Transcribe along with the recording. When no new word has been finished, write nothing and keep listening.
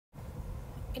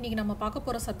இன்றைக்கி நம்ம பார்க்க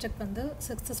போகிற சப்ஜெக்ட் வந்து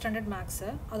 6th ஸ்டாண்டர்ட் மேக்ஸு.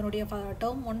 அதனுடைய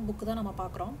டேர்ம் 1 புக்கு தான் நம்ம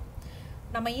பார்க்குறோம்.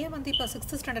 நம்ம ஏன் வந்து இப்போ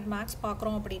 6th ஸ்டாண்டர்ட் மேக்ஸ்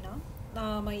பார்க்குறோம் அப்படின்னா,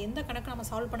 நம்ம எந்த கணக்கு நம்ம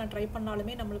சால்வ் பண்ண ட்ரை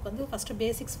பண்ணாலுமே நம்மளுக்கு வந்து ஃபஸ்ட்டு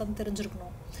பேசிக்ஸ் வந்து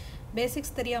தெரிஞ்சிருக்கணும்.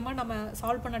 பேசிக்ஸ் தெரியாமல் நம்ம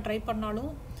சால்வ் பண்ண ட்ரை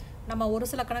பண்ணாலும் நம்ம ஒரு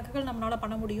சில கணக்குகள் நம்மளால்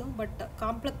பண்ண முடியும். பட்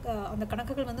அந்த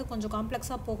கணக்குகள் வந்து கொஞ்சம்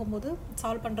காம்ப்ளெக்ஸாக போகும்போது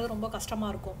சால்வ் பண்ணுறது ரொம்ப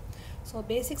கஷ்டமாக இருக்கும். ஸோ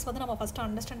பேசிக்ஸ் வந்து நம்ம ஃபஸ்ட்டு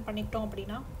அண்டர்ஸ்டாண்ட் பண்ணிக்கிட்டோம்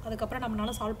அப்படின்னா அதுக்கப்புறம்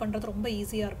நம்மளால் சால்வ் பண்ணுறது ரொம்ப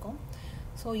ஈஸியாக இருக்கும்.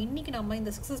 ஸோ இன்றைக்கி நம்ம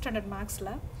இந்த 6th ஸ்டாண்டர்ட் மேக்ஸில்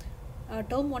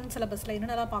டேர்ம் 1 சிலபஸில்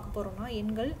என்னென்னலாம் பார்க்க போகிறோம்னா,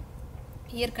 எண்கள்,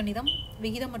 இயற்கணிதம்,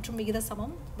 விகிதம் மற்றும் விகித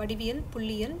சமம், வடிவியல்,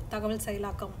 புள்ளியியல், தகவல்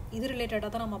செயலாக்கம், இது ரிலேட்டடாக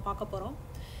தான் நம்ம பார்க்க போகிறோம்.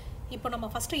 இப்போ நம்ம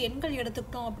ஃபஸ்ட்டு எண்கள்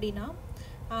எடுத்துக்கிட்டோம் அப்படின்னா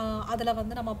அதில்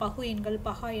வந்து நம்ம பகு எண்கள்,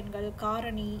 பகா எண்கள்,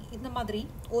 காரணி, இந்த மாதிரி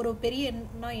ஒரு பெரிய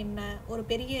எண்ணா என்ன, ஒரு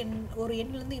பெரிய ஒரு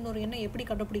எண்ணிலேருந்து இன்னொரு எண்ணை எப்படி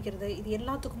கண்டுபிடிக்கிறது, இது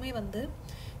எல்லாத்துக்குமே வந்து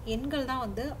எண்கள் தான்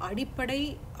வந்து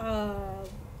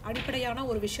அடிப்படையான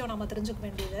ஒரு விஷயம் நம்ம தெரிஞ்சுக்க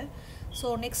வேண்டியது. ஸோ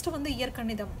நெக்ஸ்ட்டு வந்து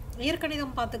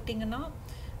இயற்கணிதம் பார்த்துக்கிட்டிங்கன்னா,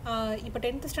 இப்போ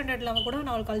 10th ஸ்டாண்டர்டில் கூட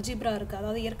நம்மளுக்கு அல்ஜிப்ரா இருக்குது,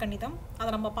 அதாவது இயற்கணிதம். அதை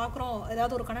நம்ம பார்க்குறோம்.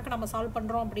 ஏதாவது ஒரு கணக்கு நம்ம சால்வ்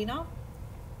பண்ணுறோம் அப்படின்னா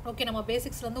ஓகே, நம்ம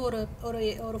பேசிக்ஸ்லேருந்து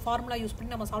ஒரு ஃபார்முலா யூஸ்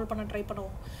பண்ணி நம்ம சால்வ் பண்ண ட்ரை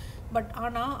பண்ணுவோம். பட்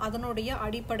ஆனால் அதனுடைய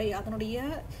அடிப்படை, அதனுடைய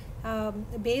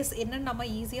பேஸ் என்னன்னு நம்ம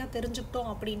ஈஸியாக தெரிஞ்சுக்கிட்டோம்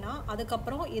அப்படின்னா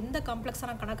அதுக்கப்புறம் எந்த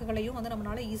காம்ப்ளெக்ஸான கணக்குகளையும் வந்து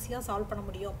நம்மளால் ஈஸியாக சால்வ் பண்ண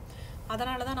முடியும்.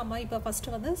 அதனால தான் நம்ம இப்போ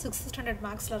ஃபஸ்ட்டு வந்து 6th ஸ்டாண்டர்ட்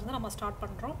மேக்ஸ்லேருந்து நம்ம ஸ்டார்ட்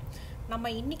பண்ணுறோம்.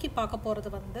 நம்ம இன்றைக்கி பார்க்க போகிறது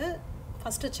வந்து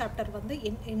ஃபஸ்ட்டு சாப்டர் வந்து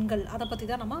எண்கள், அதை பற்றி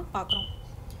தான் நம்ம பார்க்குறோம்.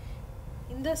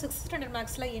 இந்த 6th ஸ்டாண்டர்ட்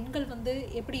மேக்ஸில் எண்கள் வந்து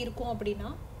எப்படி இருக்கும் அப்படின்னா,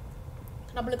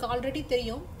 நம்மளுக்கு ஆல்ரெடி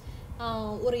தெரியும்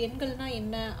ஒரு எண்கள்னால்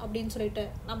என்ன அப்படின்னு சொல்லிட்டு.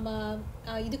 நம்ம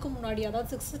இதுக்கு முன்னாடி, அதாவது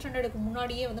 6th ஸ்டாண்டர்டுக்கு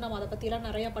முன்னாடியே வந்து நம்ம அதை பற்றிலாம்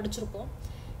நிறையா படிச்சிருப்போம்.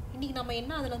 இன்றைக்கி நம்ம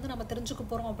என்ன அதில் வந்து நம்ம தெரிஞ்சுக்க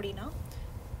போகிறோம் அப்படின்னா,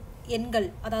 எண்கள்,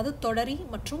 அதாவது தொடரி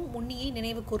மற்றும் முன்னியை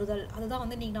நினைவு கூறுதல், அதுதான்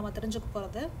வந்து இன்றைக்கி நம்ம தெரிஞ்சுக்க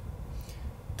போகிறது.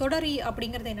 தொடரி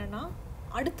அப்படிங்கிறது என்னென்னா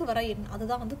அடுத்து வர எண்,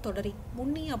 அதுதான் வந்து தொடரி.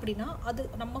 முன்னி அப்படின்னா அது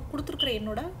நம்ம கொடுத்துருக்குற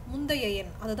எண்ணோட முந்தைய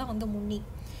எண், அதுதான் வந்து முன்னி.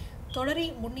 தொடரி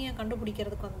முன்னியை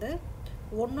கண்டுபிடிக்கிறதுக்கு வந்து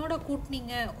ஒன்னோட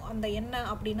கூட்டினீங்க அந்த எண்ணை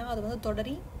அப்படின்னா அது வந்து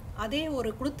தொடரி. அதே ஒரு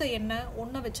கொடுத்த எண்ணை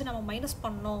ஒன்றை வச்சு நம்ம மைனஸ்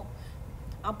பண்ணோம்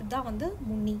அப்படி தான் வந்து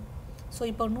முன்னி. ஸோ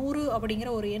இப்போ 100 அப்படிங்கிற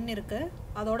ஒரு எண் இருக்குது,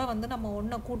 அதோட வந்து நம்ம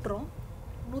ஒன்றை கூட்டுறோம்,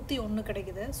 101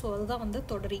 கிடைக்குது. ஸோ அதுதான் வந்து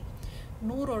தொடரி.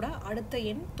 100ஓட அடுத்த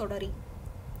எண் தொடரி.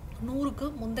 100க்கு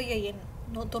முந்தைய எண்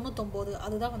 99,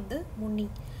 அதுதான் வந்து முன்னி.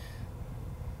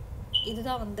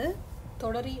 இதுதான் வந்து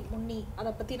தொடரி, முன்னி,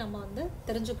 அதை பற்றி நம்ம வந்து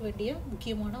தெரிஞ்சுக்க வேண்டிய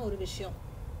முக்கியமான ஒரு விஷயம்.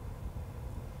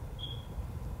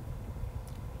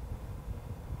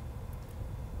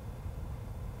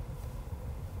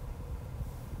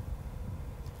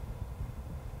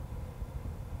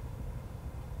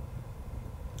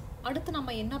 அடுத்து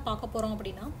நம்ம என்ன பார்க்க போகிறோம்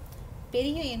அப்படின்னா,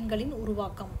 பெரிய எண்களின்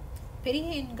உருவாக்கம். பெரிய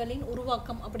எண்களின்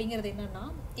உருவாக்கம் அப்படிங்கிறது என்னென்னா,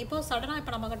 இப்போ சடனாக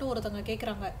இப்போ நம்மக்கிட்ட ஒருத்தவங்க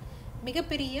கேட்குறாங்க,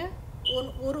 மிகப்பெரிய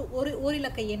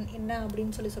ஓரிலக்க எண் என்ன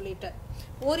அப்படின்னு சொல்லிட்டு.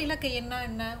 ஓரிலக்க எண்ணா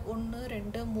என்ன? 1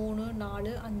 2 3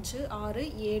 4 5 6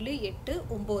 7 8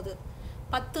 9.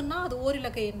 10ன்னா அது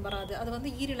ஓரிலக்க எண் வராது, அது வந்து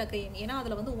ஈரிலக்க எண். ஏன்னா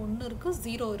அதில் வந்து 1 இருக்குது,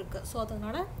 0 இருக்குது. ஸோ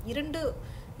அதனால் 2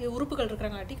 உறுப்புகள்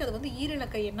இருக்கிறங்காட்டிக்கு அது வந்து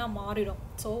ஈரிலக்க எண்ணாக மாறிடும்.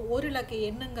 ஸோ ஓரிலக்க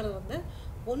எண்ணுங்கிறது வந்து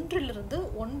 1லிருந்து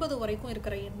 9 வரைக்கும்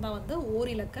இருக்கிற எண் தான் வந்து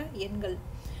ஓரிலக்க எண்கள்.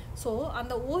 ஸோ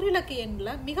அந்த ஓரிலக்க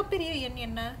எண்ணில் மிகப்பெரிய எண்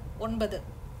என்ன? 9.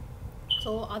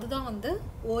 ஸோ அதுதான் வந்து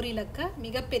ஓரிலக்க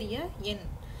மிகப்பெரிய எண்.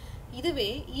 இதுவே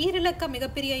ஈரிலக்க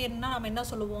மிகப்பெரிய எண்ணா நம்ம என்ன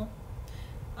சொல்லுவோம்?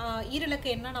 ஈரிலக்க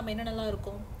எண்ணா நம்ம என்னென்னலாம்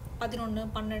இருக்கும்? 11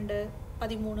 12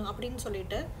 13 அப்படின்னு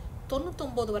சொல்லிட்டு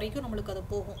 99 வரைக்கும் நம்மளுக்கு அது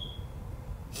போகும்.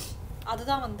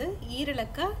 அதுதான் வந்து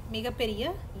ஈரிலக்க மிகப்பெரிய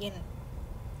எண்.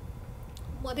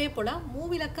 அதே போல்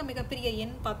மூவிலக்க மிகப்பெரிய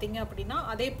எண் பார்த்தீங்க அப்படின்னா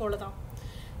அதே போல தான்.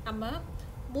 நம்ம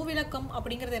மூவிலக்கம்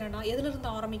அப்படிங்கிறது என்னென்னா எதுலேருந்து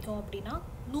ஆரம்பிக்கும் அப்படின்னா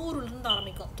 100லேருந்து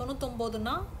ஆரம்பிக்கும்.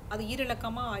 99ன்னா அது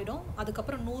ஈரிலக்கமாக ஆகிடும்.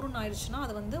 அதுக்கப்புறம் 100ன்னு ஆயிடுச்சுன்னா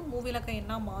அது வந்து மூவிலக்க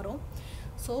எண்ணாக மாறும்.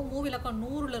 ஸோ மூவிலக்கம்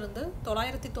 100லிருந்து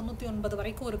 999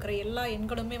 வரைக்கும் இருக்கிற எல்லா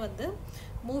எண்களுமே வந்து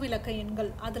மூவிலக்க எண்கள்.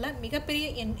 அதில் மிகப்பெரிய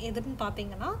எண் எதுன்னு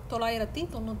பார்த்தீங்கன்னா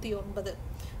 999.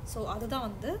 ஸோ அதுதான்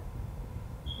வந்து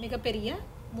மிகப்பெரிய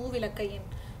மூவிலக்க எண்.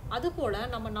 அதுபோல்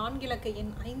நம்ம 4 இலக்க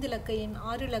எண், 5 இலக்க எண்,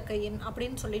 6 இலக்க எண்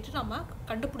அப்படின்னு சொல்லிட்டு நம்ம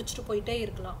கண்டுபிடிச்சிட்டு போயிட்டே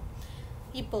இருக்கலாம்.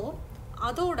 இப்போது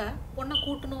அதோட ஒன்றை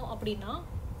கூட்டணும் அப்படின்னா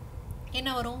என்ன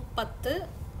வரும்? 10.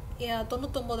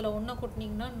 99ல் ஒன்றை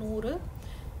கூட்டினீங்கன்னா 100.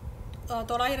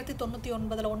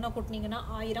 999ல் ஒன்றை கூட்டினீங்கன்னா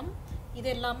 1000. இது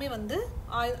எல்லாமே வந்து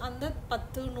அந்த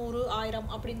 10 100 1000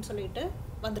 அப்படின்னு சொல்லிட்டு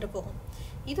வந்துட்டு போகும்.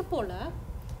 இது போல்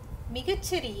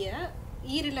மிகச்சிறிய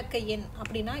ஈரிலக்க எண்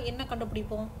அப்படின்னா என்ன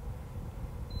கண்டுபிடிப்போம்?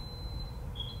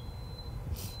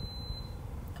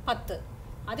 10.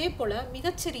 அதே போல்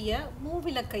மிகச்சிறிய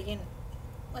மூவிலக்க எண்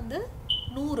வந்து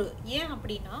 100. ஏன்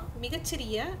அப்படின்னா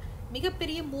மிகச்சிறிய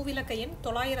மிகப்பெரிய மூவிலக்க எண்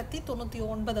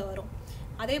 999 வரும்.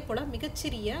 அதே போல்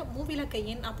மிகச்சிறிய மூவிலக்க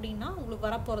எண் அப்படின்னா உங்களுக்கு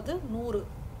வரப்போகிறது 100.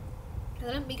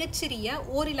 அதில் மிகச்சிறிய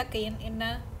ஓரிலக்க எண் என்ன?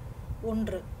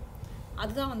 1.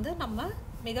 அதுதான் வந்து நம்ம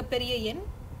மிகப்பெரிய எண்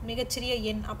மிகச்சிறிய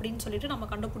எண் அப்படின்னு சொல்லிட்டு நம்ம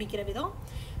கண்டுபிடிக்கிற விதம்.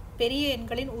 பெரிய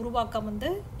எண்களின் உருவாக்கம் வந்து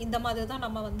இந்த மாதிரி தான்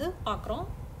நம்ம வந்து பார்க்குறோம்.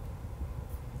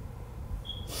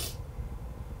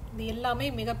 இது எல்லாமே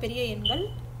மிகப்பெரிய எண்கள்.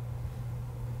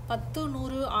 10,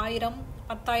 100, 1000,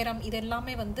 10,000 இது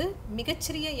எல்லாமே வந்து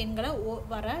மிகச்சிறிய எண்களை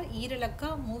வர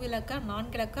ஈரிலக்க, மூவிலக்க,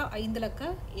 4 இலக்க, 5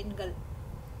 இலக்க எண்கள்.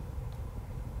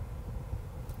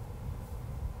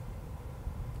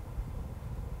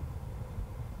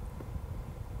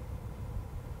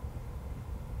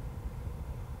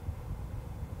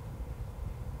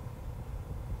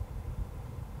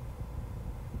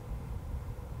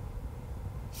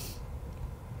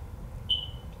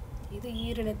 இது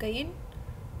ஈரிலக்க எண்,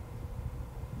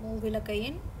 மூவிலக்க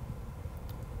எண்,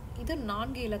 இது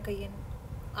 4 இலக்க எண்,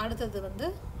 அடுத்தது வந்து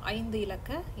 5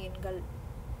 இலக்க எண்கள்.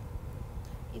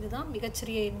 இதுதான்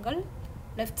மிகச்சிறிய எண்கள்.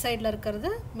 லெஃப்ட் சைடில்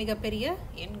இருக்கிறது மிகப்பெரிய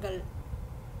எண்கள்.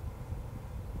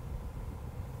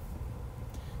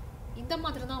 இந்த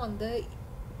மாதிரி தான் வந்து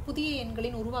புதிய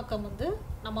எண்களின் உருவாக்கம் வந்து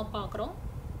நம்ம பார்க்குறோம்.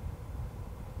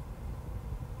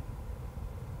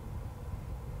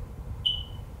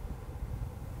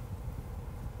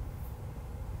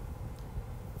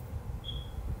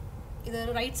 இது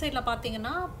ரைட் சைடில்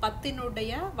பார்த்தீங்கன்னா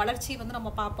 10னுடைய வளர்ச்சி வந்து நம்ம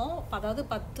பார்ப்போம். அதாவது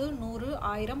 10, 100,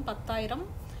 1000, 10,000,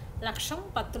 லட்சம்,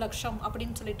 10 லட்சம்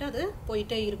அப்படின்னு சொல்லிட்டு அது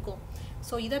போயிட்டே இருக்கும்.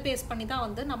 ஸோ இதை பேஸ் பண்ணி தான்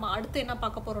வந்து நம்ம அடுத்து என்ன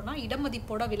பார்க்க போகிறோம்னா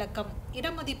இடமதிப்போட விளக்கம்.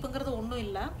 இடமதிப்புங்கிறது ஒன்றும்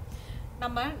இல்லை.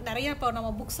 நம்ம நிறைய இப்போ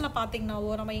நம்ம புக்ஸில்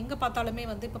பார்த்தீங்கன்னாவோ நம்ம எங்கே பார்த்தாலுமே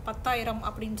வந்து இப்போ 10,000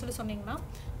 அப்படின்னு சொல்லி சொன்னீங்கன்னா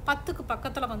 10க்கு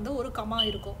பக்கத்தில் வந்து ஒரு கமா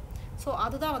இருக்கும். ஸோ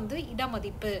அதுதான் வந்து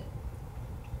இடமதிப்பு.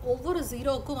 ஒவ்வொரு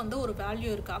ஜீரோவுக்கும் வந்து ஒரு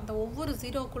வேல்யூ இருக்குது. அந்த ஒவ்வொரு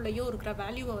ஜீரோக்குள்ளேயும் இருக்கிற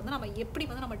வேல்யூவை வந்து நம்ம எப்படி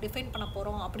வந்து நம்ம டிஃபைன் பண்ண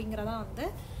போகிறோம் அப்படிங்கிறதா வந்து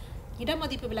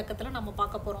இடமதிப்பு விளக்கத்தில் நம்ம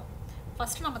பார்க்க போகிறோம்.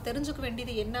 ஃபஸ்ட்டு நம்ம தெரிஞ்சுக்க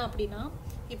வேண்டியது என்ன அப்படின்னா,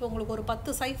 இப்போ உங்களுக்கு ஒரு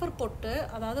 10 சைஃபர் போட்டு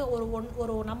அதாவது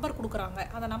ஒரு நம்பர் கொடுக்குறாங்க.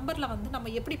 அந்த நம்பரில் வந்து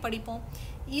நம்ம எப்படி படிப்போம்?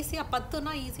 ஈஸியாக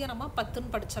 10னா ஈஸியாக நம்ம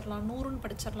 10ன்னு படிச்சிடலாம், 100ன்னு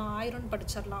படிச்சிடலாம், 1000ன்னு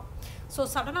படிச்சிடலாம். ஸோ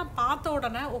சடனாக பார்த்த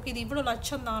உடனே ஓகே இது இவ்வளோ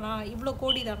லட்சம் தானா, இவ்வளோ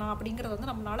கோடி தானா அப்படிங்கிறத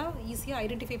வந்து நம்மளால் ஈஸியாக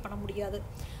ஐடென்டிஃபை பண்ண முடியாது.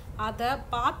 அதை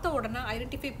பார்த்த உடனே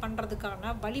ஐடென்டிஃபை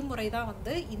பண்ணுறதுக்கான வழிமுறை தான்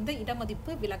வந்து இந்த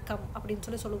இடமதிப்பு விளக்கம்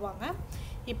அப்படின்னு சொல்லுவாங்க.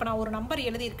 இப்போ நான் ஒரு நம்பர்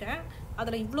எழுதியிருக்கேன்,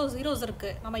 அதில் இவ்வளோ ஜீரோஸ்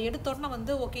இருக்குது. நம்ம எடுத்தோடனே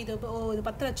வந்து ஓகே இது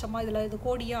 10 லட்சமா, இதில் இது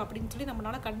கோடியா அப்படின்னு சொல்லி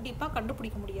நம்மளால் கண்டிப்பாக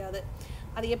கண்டுபிடிக்க முடியாது.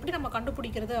 அது எப்படி நம்ம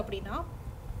கண்டுபிடிக்கிறது அப்படின்னா,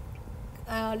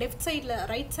 லெஃப்ட் சைடில்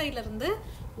ரைட் சைடில் இருந்து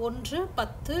 1,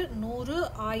 10, 100,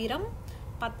 1000,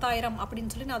 10,000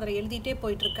 அப்படின்னு சொல்லி நான் அதில் எழுதிட்டே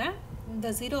போயிட்டுருக்கேன். இந்த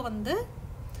ஜீரோ வந்து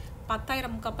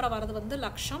 10,000க்கு அப்புறம் வர்றது வந்து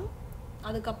லட்சம்,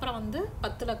 அதுக்கப்புறம் வந்து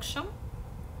 10 லட்சம்,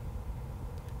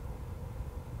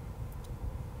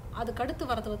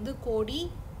 அதுக்கடுத்து வர்றது வந்து கோடி,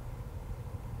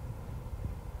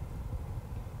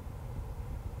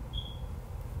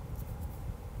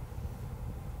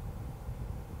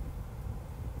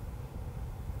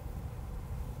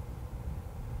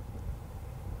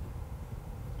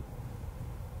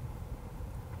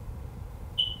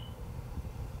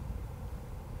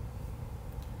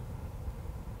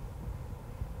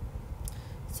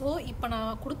 ஸோ இப்போ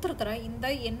நான் கொடுத்துருக்குற இந்த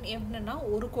எண் என்னன்னா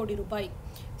 1 கோடி ரூபாய்.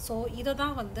 ஸோ இதை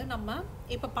தான் வந்து நம்ம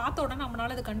இப்போ பார்த்த உடனே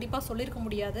நம்மளால் இது கண்டிப்பாக சொல்லியிருக்க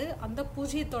முடியாது. அந்த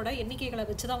பூஜ்ஜியத்தோட எண்ணிக்கைகளை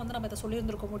வச்சு தான் வந்து நம்ம இதை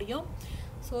சொல்லியிருந்திருக்க முடியும்.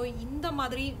 ஸோ இந்த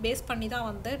மாதிரி பேஸ் பண்ணி தான்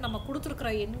வந்து நம்ம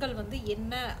கொடுத்துருக்குற எண்கள் வந்து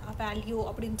என்ன வேல்யூ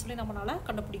அப்படின்னு சொல்லி நம்மளால்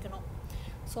கண்டுபிடிக்கணும்.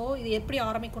 ஸோ இது எப்படி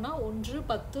ஆரம்பிக்கும்னா 1,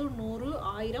 10, 100,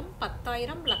 1000,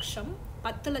 10,000, லட்சம்,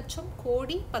 10 லட்சம்,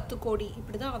 கோடி, 10 கோடி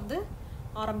இப்படி தான் வந்து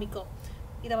ஆரம்பிக்கும்.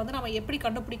 இதை வந்து நம்ம எப்படி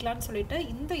கண்டுபிடிக்கலான்னு சொல்லிட்டு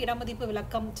இந்த இடமதிப்பு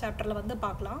விளக்கம் சாப்டரில் வந்து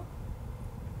பார்க்கலாம்.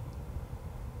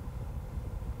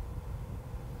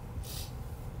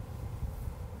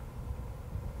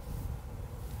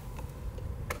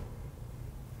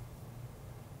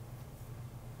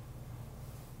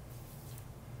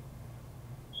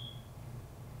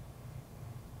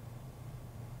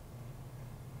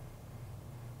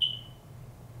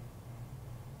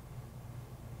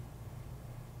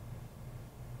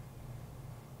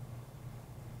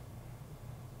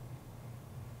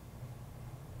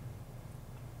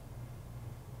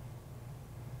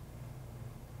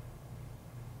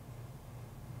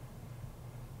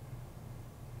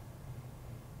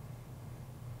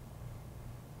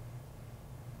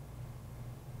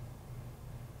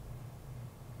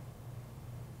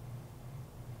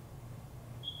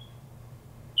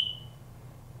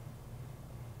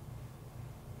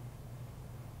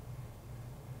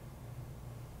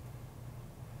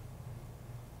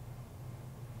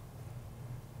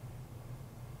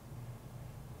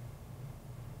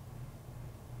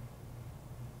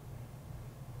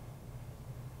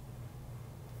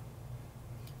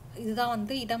 இதுதான்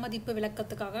வந்து இடமதிப்பு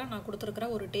விளக்கத்துக்காக நான் கொடுத்துருக்கிற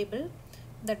ஒரு டேபிள்.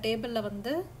 இந்த டேபிளில்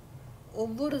வந்து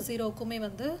ஒவ்வொரு ஜீரோக்குமே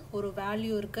வந்து ஒரு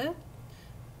வேல்யூ இருக்குது.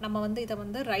 நம்ம வந்து இதை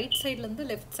வந்து ரைட் சைட்லேருந்து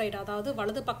லெஃப்ட் சைடு, அதாவது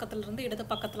வலது பக்கத்துலேருந்து இடது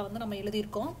பக்கத்தில் வந்து நம்ம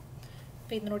எழுதியிருக்கோம்.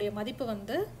 இப்போ இதனுடைய மதிப்பு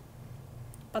வந்து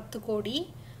 10 கோடி.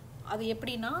 அது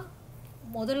எப்படின்னா,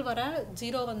 முதல் வர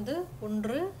ஜீரோ வந்து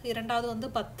 1, இரண்டாவது வந்து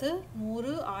 10,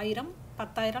 100, 1000,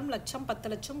 10,000, லட்சம், 10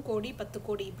 லட்சம், கோடி, 10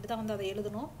 கோடி, இப்படி தான் வந்து அதை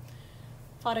எழுதணும்.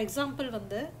 ஃபார் எக்ஸாம்பிள்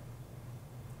வந்து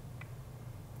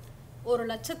ஒரு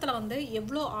லட்சத்தில் வந்து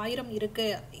எவ்வளோ 1000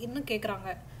 இருக்குன்னு கேட்குறாங்க.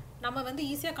 நம்ம வந்து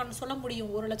ஈஸியாக சொல்ல முடியும்,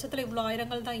 ஒரு லட்சத்தில் இவ்வளோ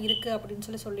ஆயிரங்கள் தான் இருக்குது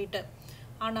அப்படின்னு சொல்லிட்டு.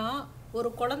 ஆனால் ஒரு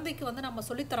குழந்தைக்கு வந்து நம்ம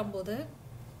சொல்லித்தரும்போது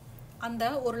அந்த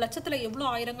ஒரு லட்சத்தில் எவ்வளோ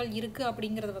ஆயிரங்கள் இருக்குது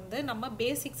அப்படிங்கிறது வந்து நம்ம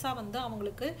பேசிக்ஸாக வந்து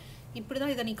அவங்களுக்கு இப்படி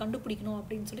தான் இதை நீ கண்டுபிடிக்கணும்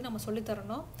அப்படின்னு சொல்லி நம்ம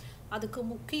சொல்லித்தரணும். அதுக்கு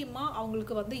முக்கியமாக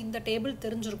அவங்களுக்கு வந்து இந்த டேபிள்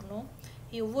தெரிஞ்சிருக்கணும்.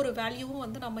 ஒவ்வொரு வேல்யூவும்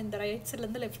வந்து நம்ம இந்த ரைட்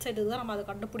சைட்லேருந்து லெஃப்ட் சைடு தான் நம்ம அதை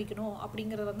கண்டுபிடிக்கணும்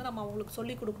அப்படிங்கிறத வந்து நம்ம அவங்களுக்கு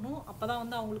சொல்லி கொடுக்கணும். அப்போ தான்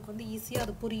வந்து அவங்களுக்கு வந்து ஈஸியாக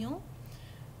அது புரியும்.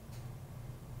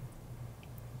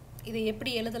 இதை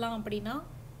எப்படி எழுதலாம் அப்படின்னா,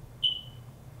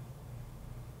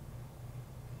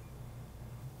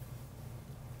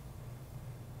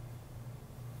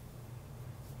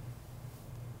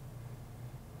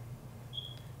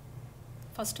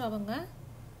 ஃபஸ்ட்டு அவங்க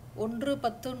 1,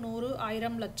 10, 100,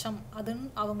 1000, லட்சம் அதுன்னு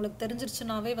அவங்களுக்கு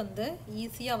தெரிஞ்சிருச்சுனாவே வந்து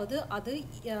ஈஸியாக அது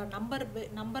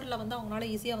நம்பரில் வந்து அவங்களால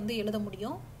ஈஸியாக வந்து எழுத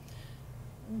முடியும்.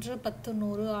 1, 10,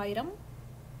 100, 1000,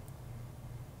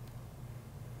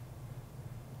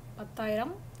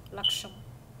 10,000, லட்சம்.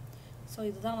 ஸோ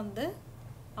இதுதான் வந்து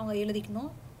அவங்க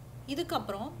எழுதிக்கணும்.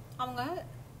 இதுக்கப்புறம் அவங்க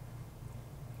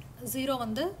ஜீரோ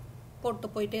வந்து போட்டு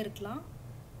போயிட்டே இருக்கலாம்.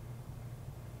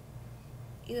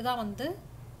 இதுதான் வந்து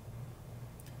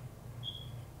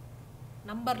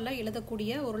நம்பரில்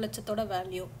எழுதக்கூடிய ஒரு லட்சத்தோட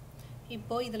வேல்யூ.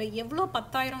 இப்போது இதில் எவ்வளோ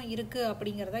 10,000 இருக்குது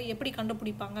அப்படிங்கிறத எப்படி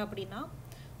கண்டுபிடிப்பாங்க அப்படின்னா,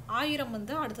 1000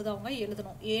 வந்து அடுத்தது அவங்க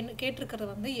எழுதணும். ஏன்னு கேட்டிருக்கிறது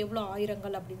வந்து எவ்வளோ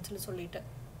ஆயிரங்கள் அப்படின்னு சொல்லிட்டு.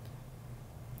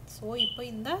 ஸோ இப்போ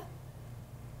இந்த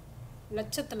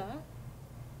லட்சத்தில்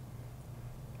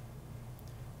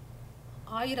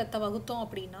 1000 வகுத்தோம்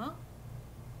அப்படின்னா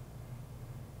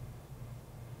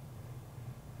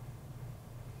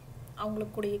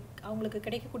அவங்களுக்கு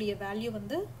கிடைக்கக்கூடிய வேல்யூ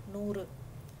வந்து 100.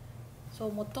 ஸோ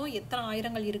மொத்தம் எத்தனை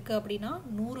ஆயிரங்கள் இருக்குது அப்படின்னா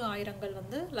 100 ஆயிரங்கள்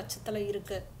வந்து லட்சத்தில்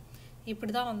இருக்குது.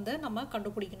 இப்படி தான் வந்து நம்ம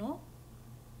கண்டுபிடிக்கணும்.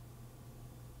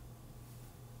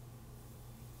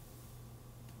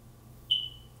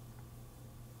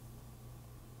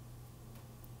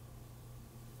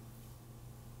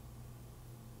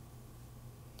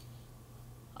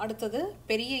 அடுத்தது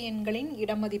பெரிய எண்களின்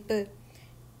இடமதிப்பு.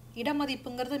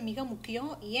 இடமதிப்புங்கிறது மிக முக்கியம்.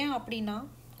 ஏன் அப்படின்னா,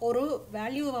 ஒரு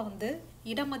வேல்யூவை வந்து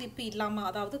இடமதிப்பு இல்லாமல்,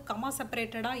 அதாவது கமா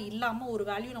செப்பரேட்டடாக இல்லாமல் ஒரு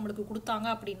வேல்யூ நம்மளுக்கு கொடுத்தாங்க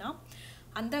அப்படின்னா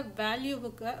அந்த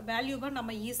வேல்யூவை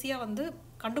நம்ம ஈஸியாக வந்து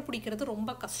கண்டுபிடிக்கிறது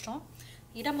ரொம்ப கஷ்டம்.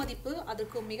 இடமதிப்பு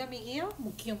அதுக்கு மிக மிக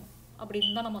முக்கியம்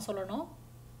அப்படின்னு தான் நம்ம சொல்லணும்.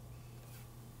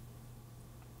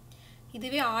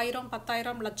 இதுவே 1000,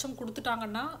 10,000, லட்சம்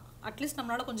கொடுத்துட்டாங்கன்னா அட்லீஸ்ட்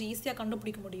நம்மளால் கொஞ்சம் ஈஸியாக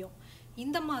கண்டுபிடிக்க முடியும்.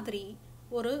 இந்த மாதிரி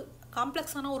ஒரு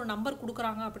காம்ப்ளெக்ஸான ஒரு நம்பர்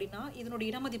கொடுக்குறாங்க அப்படின்னா இதனுடைய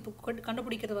இடமதிப்பு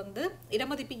கண்டுபிடிக்கிறது வந்து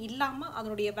இடமதிப்பு இல்லாமல்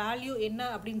அதனுடைய வேல்யூ என்ன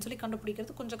அப்படின்னு சொல்லி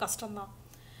கண்டுபிடிக்கிறது கொஞ்சம் கஷ்டம்தான்.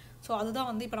 ஸோ அதுதான்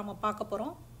வந்து இப்போ நம்ம பார்க்க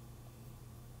போகிறோம்.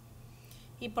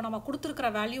 இப்போ நம்ம கொடுத்துருக்கிற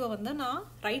வேல்யூவை வந்து நான்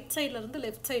ரைட் சைட்லேருந்து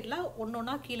லெஃப்ட் சைடில்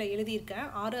ஒன்றா கீழே எழுதியிருக்கேன்.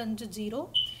 6, 5, 0,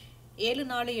 7,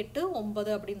 4, 8,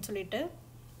 9 அப்படின்னு சொல்லிட்டு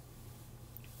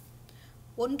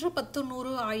 1, 10,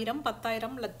 100, 1000,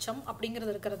 10,000, லட்சம்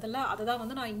அப்படிங்கிறது இருக்கிறதுல அதை தான்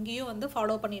வந்து நான் இங்கேயும் வந்து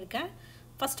ஃபாலோ பண்ணியிருக்கேன்.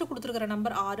 ஃபஸ்ட்டு கொடுத்துருக்கிற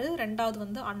நம்பர் 6, ரெண்டாவது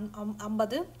வந்து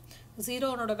 50,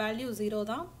 0னோட வேல்யூ 0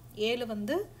 தான், 7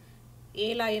 வந்து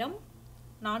 7,000,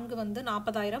 4 வந்து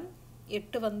 40,000,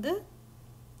 8 வந்து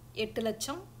 8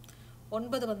 லட்சம்,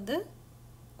 9 வந்து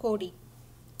கோடி.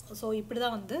 ஸோ இப்படி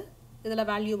தான் வந்து இதில்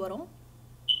வேல்யூ வரும்.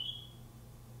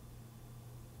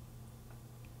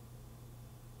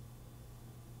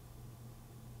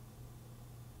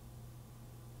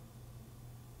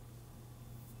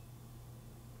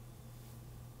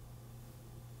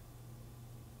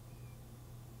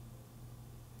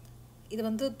 இது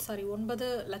வந்து 9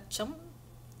 லட்சம்,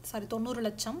 90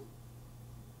 லட்சம்.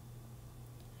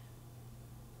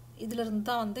 இதிலிருந்து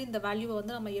தான் வந்து இந்த வேல்யூவை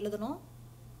வந்து நம்ம எழுதணும்.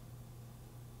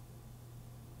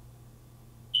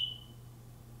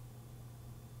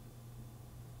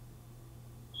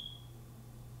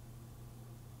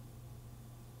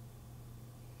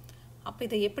 அப்போ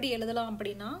இதை எப்படி எழுதலாம்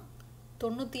அப்படின்னா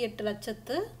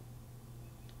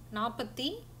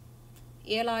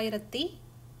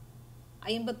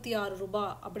 98,47,056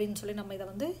 ரூபாய் அப்படின்னு சொல்லி நம்ம இதை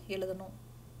வந்து எழுதணும்.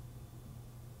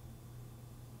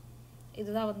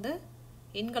 இதுதான் வந்து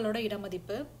எண்களோட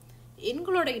இடமதிப்பு.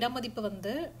 எண்களோட இடமதிப்பு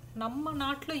வந்து நம்ம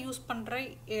நாட்டில் யூஸ் பண்ணுற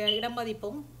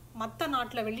இடமதிப்பும் மற்ற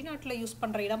நாட்டில் வெளிநாட்டில் யூஸ்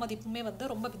பண்ணுற இடமதிப்புமே வந்து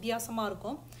ரொம்ப வித்தியாசமாக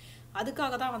இருக்கும்.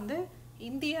 அதுக்காக தான் வந்து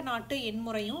இந்திய நாட்டு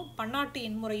எண்முறையும் பன்னாட்டு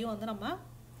எண்முறையும் வந்து நம்ம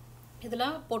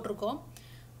இதில் போட்டிருக்கோம்.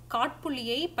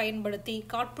 காட்புள்ளியை பயன்படுத்தி,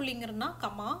 காட்புள்ளிங்கிறதுனா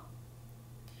கமா,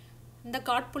 இந்த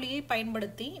காட்புள்ளியை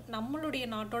பயன்படுத்தி நம்மளுடைய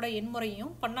நாட்டோட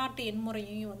எண்முறையும் பன்னாட்டு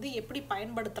எண்முறையையும் வந்து எப்படி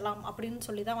பயன்படுத்தலாம் அப்படின்னு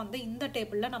சொல்லி தான் வந்து இந்த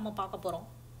டேபிளில் நம்ம பார்க்க போகிறோம்.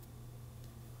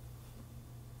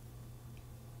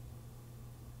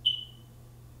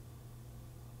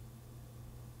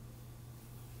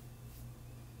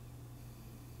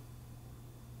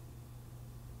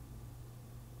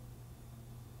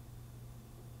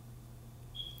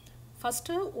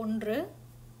 ஃபஸ்ட்டு 1,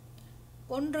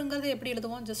 1ங்கிறது எப்படி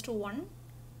எழுதுவோம்? ஜஸ்ட்டு 1.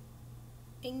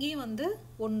 இங்கேயும் வந்து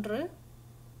 1,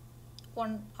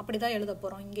 1 அப்படி தான் எழுத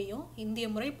போகிறோம். இங்கேயும் இந்திய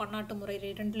முறை பன்னாட்டு முறை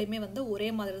ரெண்டுலேயுமே வந்து ஒரே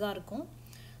மாதிரி தான் இருக்கும்.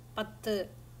 10,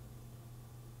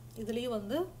 இதுலேயும்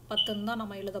வந்து 10ன்னு தான்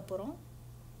நம்ம எழுத போகிறோம்.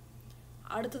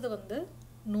 அடுத்தது வந்து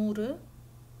 100,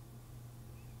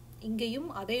 இங்கேயும்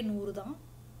அதே 100 தான்.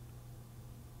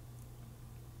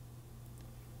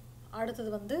 அடுத்தது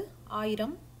வந்து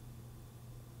 1000.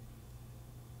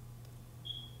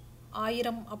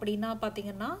 1000 அப்படின்னா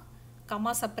பார்த்தீங்கன்னா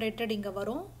கமா செப்பரேட்டட் இங்கே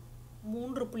வரும்.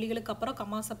 3 புள்ளிகளுக்கு அப்புறம்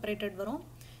கமா செப்பரேட்டட் வரும்.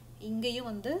 இங்கேயும்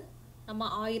வந்து நம்ம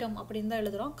 1000 அப்படின்னு தான்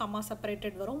எழுதுகிறோம். கமா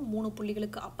செப்பரேட்டட் வரும் 3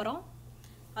 புள்ளிகளுக்கு அப்புறம்.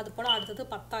 அதுபோல் அடுத்தது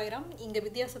 10,000. இங்கே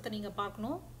வித்தியாசத்தை நீங்கள்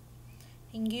பார்க்கணும்.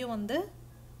 இங்கேயும் வந்து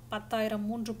 10,000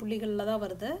 3 புள்ளிகளில் தான்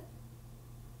வருது.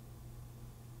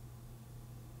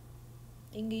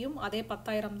 இங்கேயும் அதே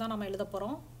 10,000 தான் நம்ம எழுத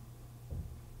போகிறோம்.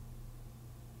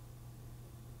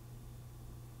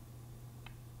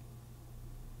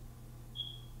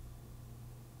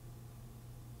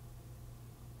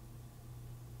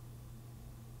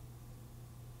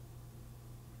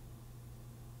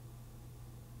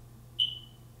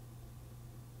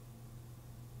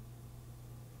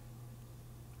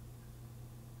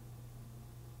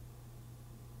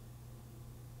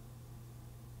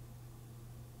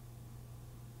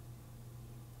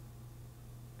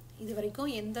 இது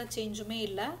வரைக்கும் எந்த சேஞ்சுமே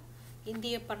இல்லை.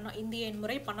 இந்திய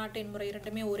எண்முறை பன்னாட்டு எண்முறை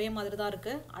ரெண்டுமே ஒரே மாதிரி தான்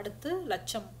இருக்குது. அடுத்து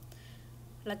லட்சம்.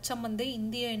 லட்சம் வந்து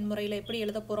இந்திய எண்முறையில் எப்படி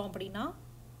எழுத போகிறோம் அப்படின்னா,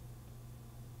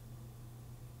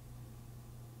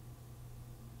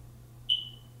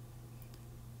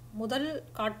 முதல்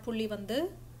காட்புள்ளி வந்து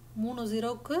 3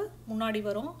 0க்கு முன்னாடி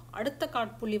வரும். அடுத்த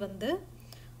காட்புள்ளி வந்து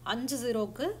 5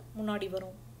 0க்கு முன்னாடி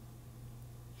வரும்.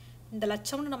 இந்த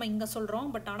லட்சம்னு நம்ம இங்கே சொல்கிறோம்.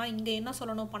 பட் ஆனால் இங்கே என்ன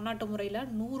சொல்லணும்? பன்னாட்டு முறையில்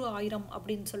 100, 1000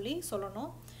 அப்படின்னு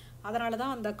சொல்லணும். அதனால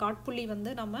தான் அந்த காட்புள்ளி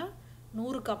வந்து நம்ம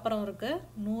 100க்கு அப்புறம் இருக்குது.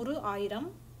 100, 1000.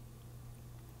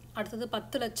 அடுத்தது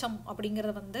 10 லட்சம்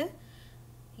அப்படிங்கிறது வந்து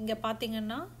இங்கே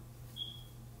பார்த்தீங்கன்னா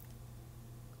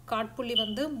காட்புள்ளி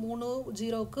வந்து 3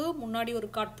 0க்கு முன்னாடி ஒரு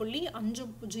காட்புள்ளி, 5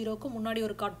 0க்கு முன்னாடி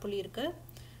ஒரு காட்புள்ளி இருக்குது.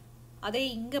 அதே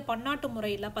இங்கே பன்னாட்டு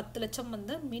முறையில் 10 லட்சம்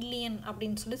வந்து மில்லியன்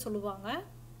அப்படின்னு சொல்லுவாங்க.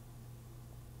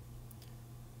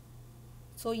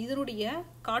 ஸோ இதனுடைய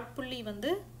காட்புள்ளி வந்து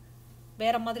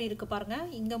வேறு மாதிரி இருக்குது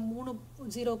பாருங்கள். இங்கே 3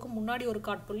 0க்கு முன்னாடி ஒரு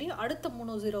காட்புள்ளி, அடுத்த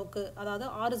 3 0க்கு அதாவது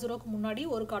 6 0க்கு முன்னாடி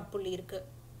ஒரு காட்புள்ளி இருக்குது.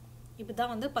 இப்படி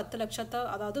தான் வந்து 10 லட்சத்தை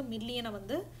அதாவது மில்லியனை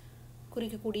வந்து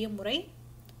குறிக்கக்கூடிய முறை.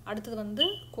 அடுத்தது வந்து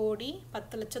கோடி.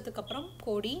 10 லட்சத்துக்கு அப்புறம்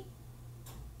கோடி.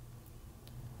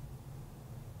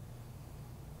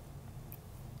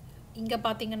 இங்கே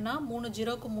பார்த்தீங்கன்னா 3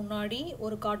 0க்கு முன்னாடி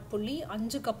ஒரு காட்புள்ளி,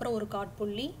 5க்கு அப்புறம் ஒரு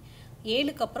காட்புள்ளி,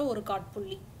 7க்கு அப்புறம் ஒரு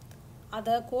காட்புள்ளி.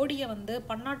 அதை கோடியை வந்து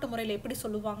பன்னாட்டு முறையில் எப்படி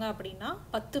சொல்லுவாங்க அப்படின்னா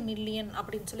 10 மில்லியன்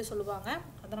அப்படின்னு சொல்லுவாங்க.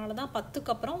 அதனால தான்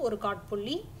 10க்கு அப்புறம் ஒரு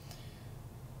காட்புள்ளி,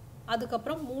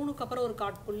 அதுக்கப்புறம் 3க்கு அப்புறம் ஒரு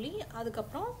காட்புள்ளி,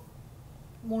 அதுக்கப்புறம்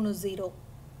 3 0.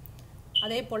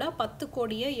 அதே போல் 10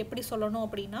 கோடியை எப்படி சொல்லணும்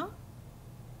அப்படின்னா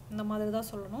இந்த மாதிரி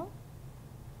தான் சொல்லணும்.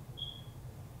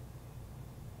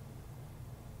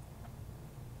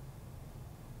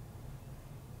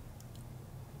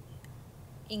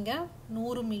 இங்கே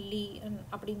 100 மில்லியன்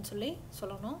அப்படின்னு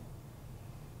சொல்லணும்.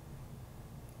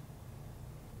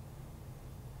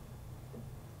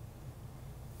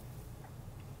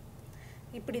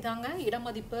 இப்படி தாங்க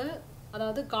இடமதிப்பு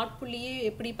அதாவது காட்புள்ளியை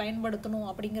எப்படி பயன்படுத்தணும்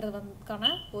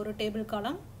அப்படிங்கிறதுக்கான ஒரு டேபிள்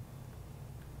காலம்.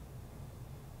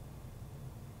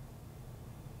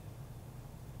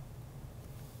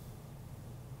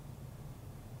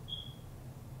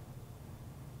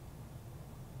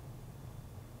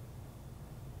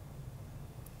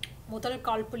 முதல்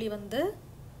கால்புள்ளி வந்து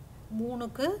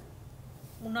 3க்கு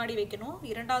முன்னாடி வைக்கணும்.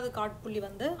 இரண்டாவது காட்புள்ளி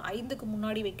வந்து 5க்கு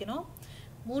முன்னாடி வைக்கணும்.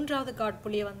 மூன்றாவது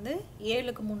காட்புள்ளியை வந்து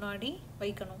 7க்கு முன்னாடி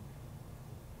வைக்கணும்.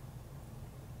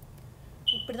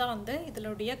 இப்படி தான் வந்து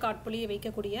இதனுடைய காட்புள்ளியை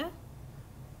வைக்கக்கூடிய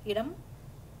இடம்.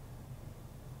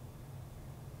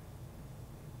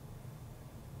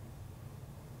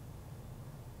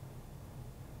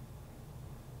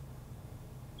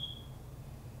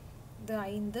 இது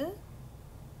 5,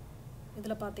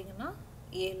 இதில் பார்த்தீங்கன்னா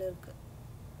 7 இருக்குது.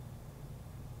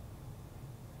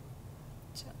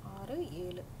 6,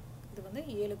 7. இது வந்து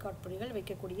 7 காட்புள்ளிகள்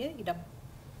வைக்கக்கூடிய இடம்.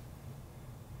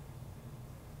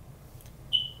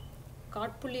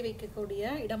 காட்புள்ளி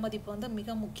வைக்கக்கூடிய இடமதிப்பு வந்து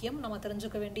மிக முக்கியம், நம்ம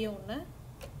தெரிஞ்சுக்க வேண்டிய ஒன்று.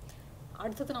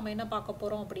 அடுத்தது நம்ம என்ன பார்க்க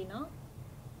போகிறோம் அப்படின்னா,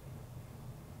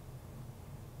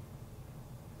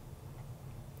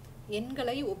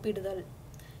 எண்களை ஒப்பிடுதல்.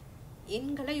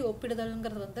 எண்களை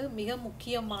ஒப்பிடுதல்ங்கிறது வந்து மிக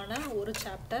முக்கியமான ஒரு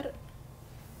சாப்டர்.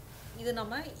 இது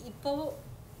நம்ம இப்போ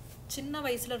சின்ன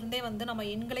வயசுலேருந்தே வந்து நம்ம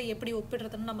எண்களை எப்படி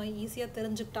ஒப்பிடுறதுன்னு நம்ம ஈஸியாக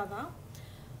தெரிஞ்சுக்கிட்டா தான்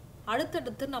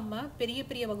அடுத்தடுத்து நம்ம பெரிய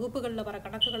பெரிய வகுப்புகளில் வர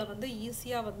கணக்குகளை வந்து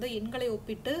ஈஸியாக வந்து எண்களை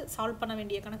ஒப்பிட்டு சால்வ் பண்ண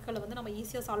வேண்டிய கணக்குகளை வந்து நம்ம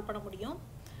ஈஸியாக சால்வ் பண்ண முடியும்.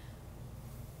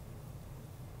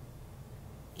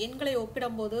 எண்களை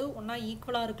ஒப்பிடும்போது ஒன்றா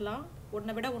ஈக்குவலாக இருக்கலாம்,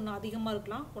 ஒன்றை விட ஒன்று அதிகமாக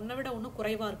இருக்கலாம், ஒன்றை விட ஒன்று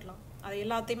குறைவாக இருக்கலாம். அது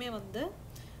எல்லாத்தையுமே வந்து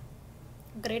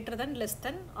greater than, less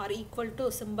than or equal to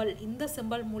simple, இந்த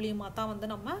சிம்பிள் மூலியமாக தான் வந்து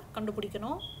நம்ம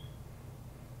கண்டுபிடிக்கணும்.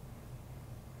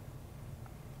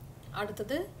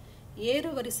 அடுத்தது ஏறு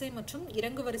வரிசை மற்றும்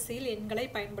இறங்கு வரிசையில் எண்களை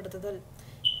பயன்படுத்துதல்.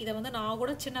 இதை வந்து நான்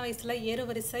கூட சின்ன வயசில் ஏறு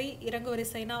வரிசை இறங்கு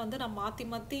வரிசைனா வந்து நான் மாற்றி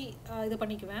மாற்றி இது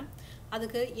பண்ணிக்குவேன்.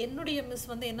 அதுக்கு என்னுடைய மிஸ்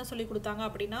வந்து என்ன சொல்லி கொடுத்தாங்க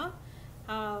அப்படின்னா,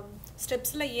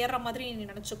 ஸ்டெப்ஸில் ஏறுற மாதிரி நீ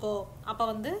நினச்சிக்கோ, அப்போ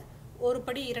வந்து ஒரு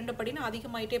படி 2 படின்னு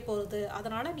அதிகமாயிட்டே போகுது,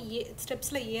 அதனால் நீ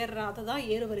ஸ்டெப்ஸில் ஏறுற, அதுதான்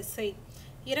ஏறு வரிசை.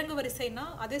 இறங்கு வரிசைனா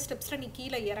அதே ஸ்டெப்ஸில் நீ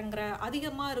கீழே இறங்குற,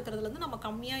 அதிகமாக இருக்கிறதுலேருந்து நம்ம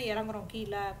கம்மியாக இறங்குறோம்,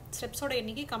 கீழே ஸ்டெப்ஸோட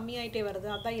எண்ணிக்கை கம்மியாயிட்டே வருது,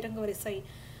 அதுதான் இறங்கு வரிசை.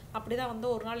 அப்படி தான் வந்து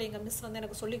ஒரு நாள் எங்கள் மிஸ் வந்து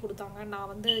எனக்கு சொல்லி கொடுத்தாங்க.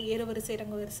 நான் வந்து ஏறு வரிசை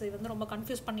இறங்கு வரிசை வந்து ரொம்ப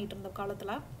கன்ஃபியூஸ் பண்ணிகிட்டு இருந்த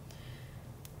காலத்தில்.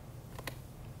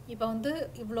 இப்போ வந்து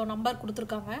இவ்வளோ நம்பர்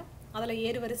கொடுத்துருக்காங்க, அதில்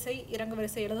ஏறு வரிசை இறங்கு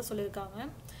வரிசை எழுத சொல்லியிருக்காங்க.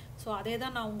 ஸோ அதே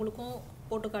தான் நான் உங்களுக்கும்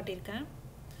போட்டு காட்டியிருக்கேன்.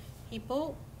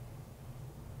 இப்போது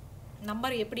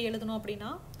நம்பர் எப்படி எழுதணும்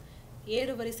அப்படின்னா,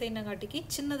 ஏறு வரிசைன்னங்காட்டிக்கு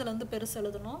சின்னதுலேருந்து பெருசு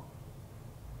எழுதணும்.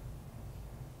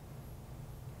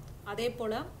 அதே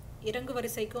போல் இறங்கு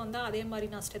வரிசைக்கு வந்து அதே மாதிரி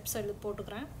நான் ஸ்டெப்ஸ்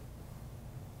போட்டுக்கிறேன்.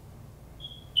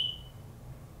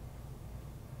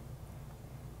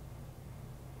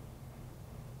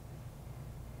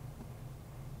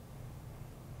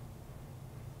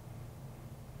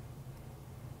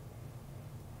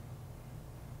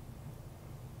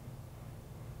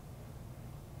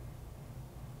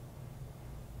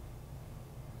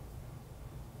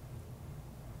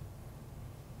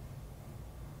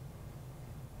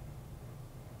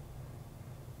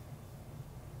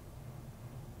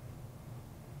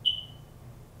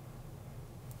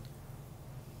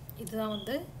 இதுதான்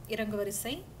வந்து இறங்கு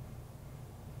வரிசை.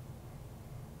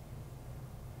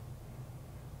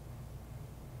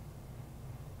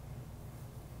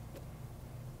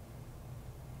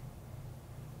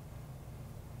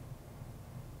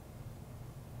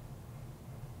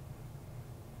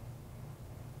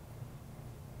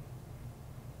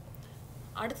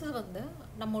 அடுத்தது வந்து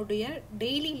நம்முடைய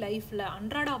டெய்லி லைஃப்பில்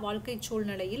அன்றாட வாழ்க்கை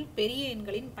சூழ்நிலையில் பெரிய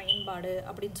எண்களின் பயன்பாடு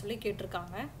அப்படின்னு சொல்லி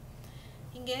கேட்டிருக்காங்க.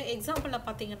 இங்கே எக்ஸாம்பிளில்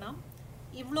பார்த்தீங்கன்னா,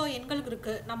 இவ்வளோ எண்கள்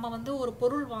இருக்குது. நம்ம வந்து ஒரு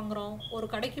பொருள் வாங்குகிறோம், ஒரு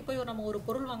கடைக்கு போய் நம்ம ஒரு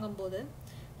பொருள் வாங்கும்போது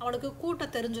அவளுக்கு கூட்ட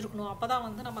தெரிஞ்சிருக்கணும். அப்போ தான்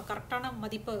வந்து நம்ம கரெக்டான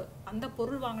மதிப்பு, அந்த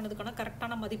பொருள் வாங்கினதுக்கான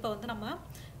கரெக்டான மதிப்பை வந்து நம்ம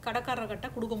கடைக்காரர்கிட்ட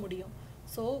கொடுக்க முடியும்.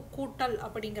 ஸோ கூட்டல்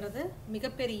அப்படிங்கிறது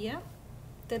மிகப்பெரிய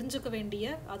தெரிஞ்சுக்க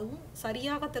வேண்டிய, அதுவும்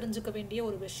சரியாக தெரிஞ்சுக்க வேண்டிய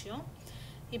ஒரு விஷயம்.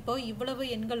 இப்போ இவ்வளவு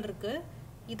எண்கள் இருக்குது,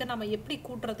 இதை நம்ம எப்படி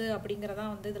கூட்டுறது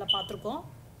அப்படிங்கிறதான் வந்து இதில் பார்த்துருக்கோம்.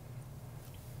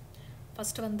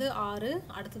 ஃபஸ்ட்டு வந்து 6,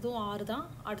 அடுத்ததும் 6 தான்.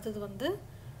 அடுத்தது வந்து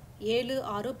 7,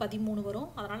 6, 13 வரும்.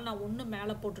 அதனால் நான் 1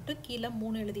 மேலே போட்டுட்டு கீழே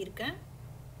 3 எழுதியிருக்கேன்.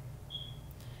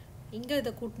 இங்கே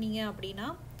இதை கூட்டினீங்க அப்படின்னா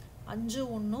 5,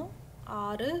 1,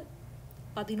 6,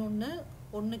 11,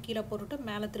 1 கீழே போட்டுட்டு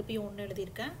மேலே திருப்பி 1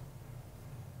 எழுதியிருக்கேன்.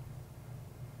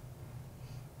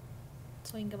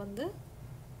 ஸோ இங்கே வந்து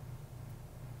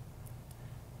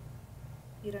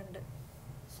 2.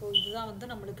 ஸோ இதுதான் வந்து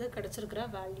நம்மளுக்கு கிடச்சிருக்கிற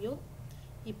வேல்யூ.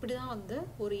 இப்படி தான் வந்து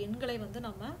ஒரு எண்களை வந்து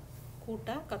நம்ம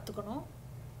கூட்ட கற்றுக்கணும்.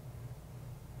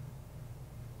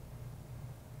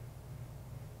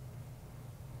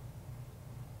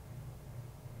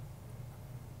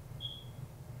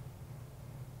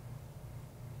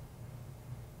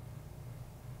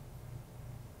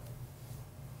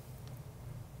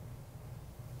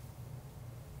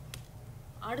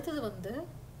 அடுத்தது வந்து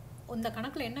இந்த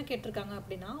கணக்கில் என்ன கேட்டிருக்காங்க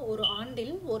அப்படின்னா, ஒரு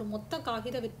ஆண்டில் ஒரு மொத்த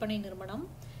காகித விற்பனை நிறுவனம்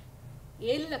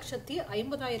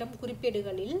 7,50,000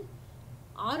 குறிப்பேடுகளில்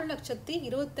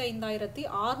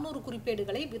 6,25,600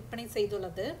 குறிப்பேடுகளை விற்பனை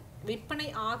செய்துள்ளது. விற்பனை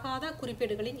ஆகாத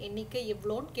குறிப்பேடுகளின் எண்ணிக்கை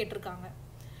எவ்வளோன்னு கேட்டிருக்காங்க.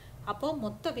 அப்போது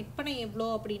மொத்த விற்பனை எவ்வளோ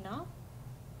அப்படின்னா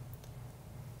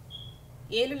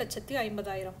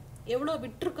 7,50,000. எவ்வளோ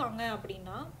விற்றுருக்காங்க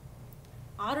அப்படின்னா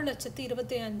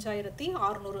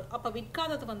 6,25,600. அப்போ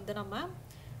விற்காதது வந்து நம்ம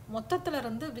மொத்தத்தில்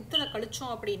இருந்து வித்தில்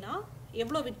கழிச்சோம் அப்படின்னா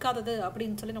எவ்வளோ விற்காதது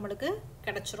அப்படின்னு சொல்லி நம்மளுக்கு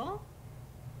கிடைச்சிரும்.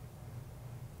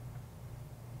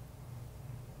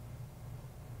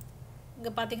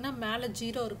 இங்கே பார்த்தீங்கன்னா மேலே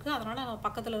 0 இருக்குது, அதனால் நம்ம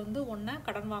பக்கத்தில் இருந்து 1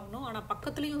 கடன் வாங்கணும். ஆனால்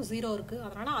பக்கத்துலேயும் 0 இருக்குது,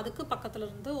 அதனால் அதுக்கு பக்கத்தில்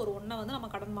இருந்து ஒரு 1 வந்து நம்ம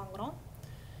கடன் வாங்குகிறோம்.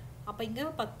 அப்போ இங்கே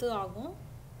 10 ஆகும்.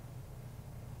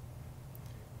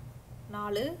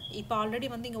 4. இப்போ ஆல்ரெடி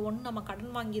வந்து இங்கே 1 நம்ம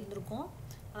கடன் வாங்கியிருந்துருக்கோம்,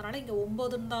 அதனால் இங்கே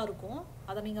 9ன்னு தான் இருக்கும்.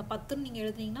 அதை நீங்கள் 10ன்னு நீங்கள்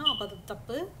எழுதினீங்கன்னா அப்போ அது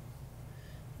தப்பு.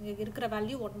 இங்கே இருக்கிற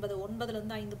வேல்யூ 9.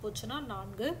 9லேருந்து 5 போச்சுன்னா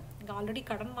 4. இங்கே ஆல்ரெடி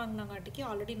கடன் வாங்கினாங்காட்டிக்கு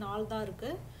ஆல்ரெடி 4 தான்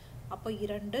இருக்குது. அப்போ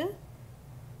 2.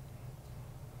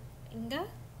 இங்கே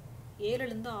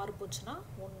 7லேருந்து 6 போச்சுன்னா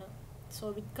 1. ஸோ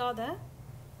விற்காத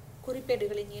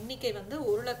குறிப்பேடுகளின் எண்ணிக்கை வந்து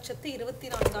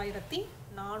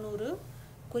 1,24,400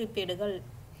 குறிப்பேடுகள்.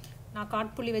 நான்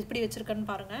காட்புள்ளி எப்படி வச்சுருக்கேன்னு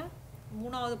பாருங்கள்.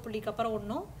 3வது புள்ளிக்கு அப்புறம்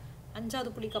 1, 5வது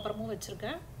புள்ளிக்கு அப்புறமும்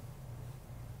வச்சுருக்கேன்.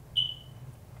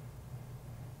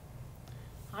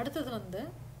 அடுத்தது வந்து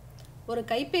ஒரு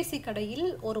கைபேசி கடையில்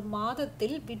ஒரு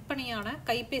மாதத்தில் விற்பனையான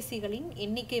கைபேசிகளின்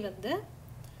எண்ணிக்கை வந்து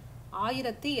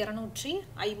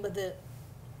 1250.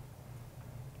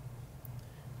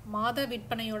 மாத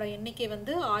விற்பனையோட எண்ணிக்கை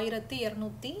வந்து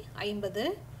 1250.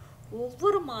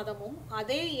 ஒவ்வொரு மாதமும்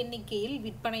அதே எண்ணிக்கையில்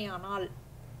விற்பனையானால்,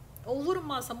 ஒவ்வொரு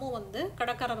மாதமும் வந்து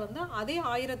கடைக்காரர் வந்து அதே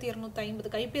 1250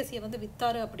 கைபேசியை வந்து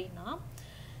விற்றாரு அப்படின்னா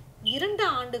 2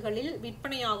 ஆண்டுகளில்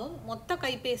விற்பனையாகும் மொத்த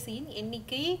கைபேசியின்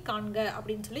எண்ணிக்கையை காண்க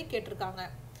அப்படின்னு சொல்லி கேட்டிருக்காங்க.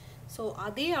 ஸோ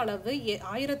அதே அளவு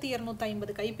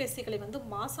 1250 கைபேசிகளை வந்து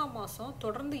மாதம்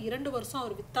தொடர்ந்து 2 வருஷம்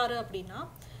அவர் விற்றாரு அப்படின்னா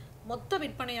மொத்த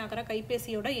விற்பனையாகிற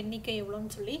கைபேசியோட எண்ணிக்கை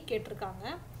எவ்வளோன்னு சொல்லி கேட்டிருக்காங்க.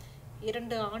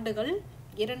 2 ஆண்டுகள்.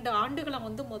 2 ஆண்டுகளை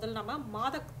வந்து முதல்ல நம்ம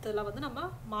மாதத்தில் வந்து நம்ம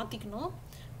மாற்றிக்கணும்.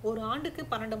 ஒரு ஆண்டுக்கு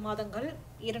 12 மாதங்கள்,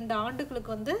 2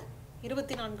 ஆண்டுகளுக்கு வந்து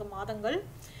 24 மாதங்கள்.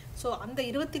 ஸோ அந்த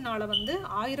 24 வந்து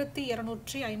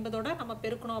 1250ஓட நம்ம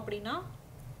பெருக்கணும் அப்படின்னா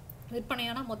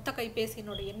விற்பனையான மொத்த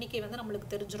கைபேசியினோட எண்ணிக்கை வந்து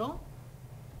நம்மளுக்கு தெரிஞ்சிடும்.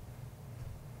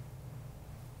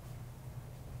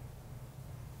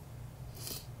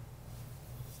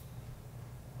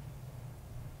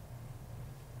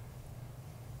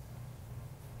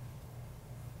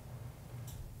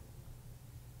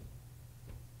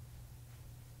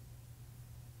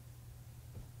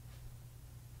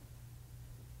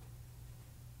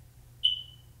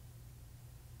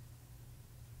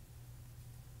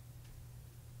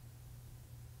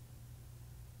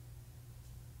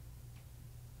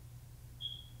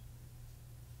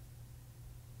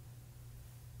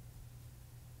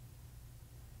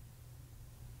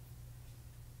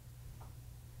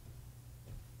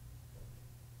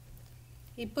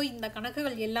 இப்போ இந்த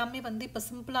கணக்குகள் எல்லாமே வந்து இப்போ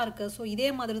சிம்பிளாக இருக்குது. ஸோ இதே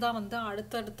மாதிரி தான் வந்து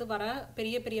அடுத்தடுத்து வர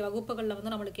பெரிய பெரிய வகுப்புகளில்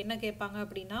வந்து நம்மளுக்கு என்ன கேட்பாங்க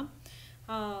அப்படின்னா,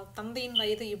 தந்தையின்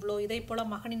வயது இவ்வளோ, இதே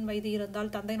போல் மகனின் வயது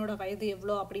இருந்தால் தந்தையினோட வயது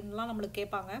எவ்வளோ அப்படின்லாம் நம்மளுக்கு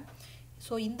கேட்பாங்க.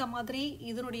 ஸோ இந்த மாதிரி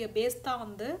இதனுடைய பேஸ் தான்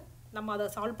வந்து நம்ம அதை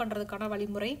சால்வ் பண்ணுறதுக்கான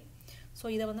வழிமுறை. ஸோ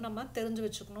இதை வந்து நம்ம தெரிஞ்சு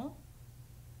வச்சுக்கணும்.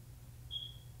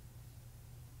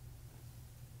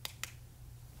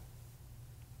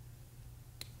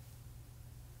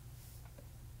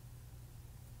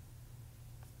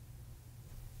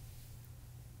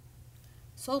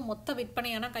 ஸோ மொத்த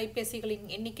விற்பனையான கைபேசிகளின்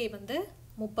எண்ணிக்கை வந்து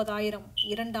 30,000.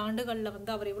 2 ஆண்டுகளில்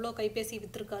வந்து அவர் எவ்வளோ கைபேசி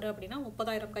விற்றுருக்காரு அப்படின்னா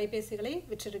 30,000 கைபேசிகளை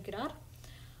விற்றிருக்கிறார்.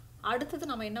 அடுத்தது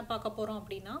நம்ம என்ன பார்க்க போகிறோம்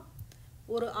அப்படின்னா,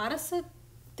 ஒரு அரசு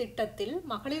திட்டத்தில்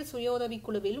மகளிர் சுய உதவி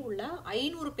குழுவில் உள்ள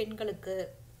 500 பெண்களுக்கு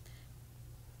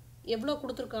எவ்வளோ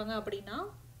கொடுத்துருக்காங்க அப்படின்னா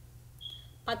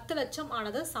 10 லட்சம்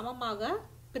ஆனது சமமாக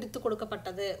பிரித்து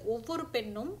கொடுக்கப்பட்டது.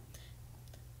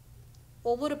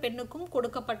 ஒவ்வொரு பெண்ணுக்கும்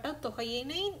கொடுக்கப்பட்ட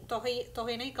தொகையினை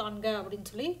காண்க அப்படின்னு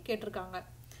சொல்லி கேட்டிருக்காங்க.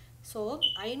 ஸோ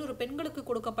 500 பெண்களுக்கு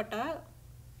கொடுக்கப்பட்ட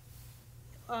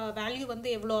வேல்யூ வந்து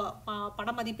எவ்வளோ,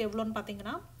 பண மதிப்பு எவ்வளோன்னு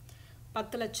பார்த்தீங்கன்னா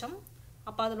 10 லட்சம்.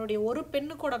 அப்போ அதனுடைய ஒரு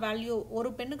பெண்ணுக்கோட வேல்யூ,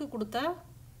 ஒரு பெண்ணுக்கு கொடுத்த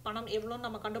பணம் எவ்வளோன்னு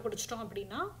நம்ம கண்டுபிடிச்சிட்டோம்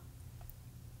அப்படின்னா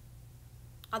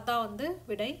அதான் வந்து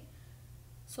விடை.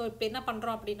 ஸோ இப்போ என்ன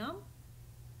பண்ணுறோம் அப்படின்னா,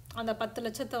 அந்த 10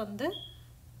 லட்சத்தை வந்து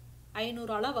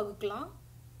 500ஆல் வகுக்கலாம்.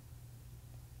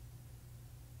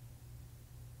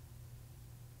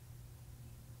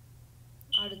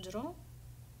 அடிஞ்சிரும்.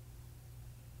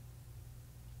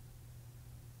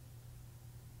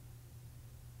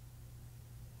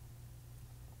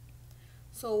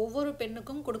 ஸோ ஒவ்வொரு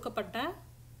பெண்ணுக்கும் கொடுக்கப்பட்ட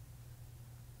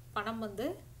பணம் வந்து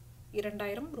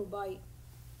 2000 ரூபாய்.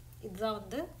 இதுதான்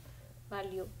வந்து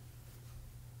வேல்யூ.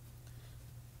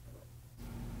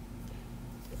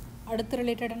 அடுத்த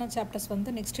ரிலேட்டடான சாப்டர்ஸ்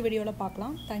வந்து நெக்ஸ்ட் வீடியோவில்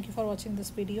பார்க்கலாம். தேங்க்யூ ஃபார் வாட்சிங்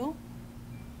திஸ் வீடியோ.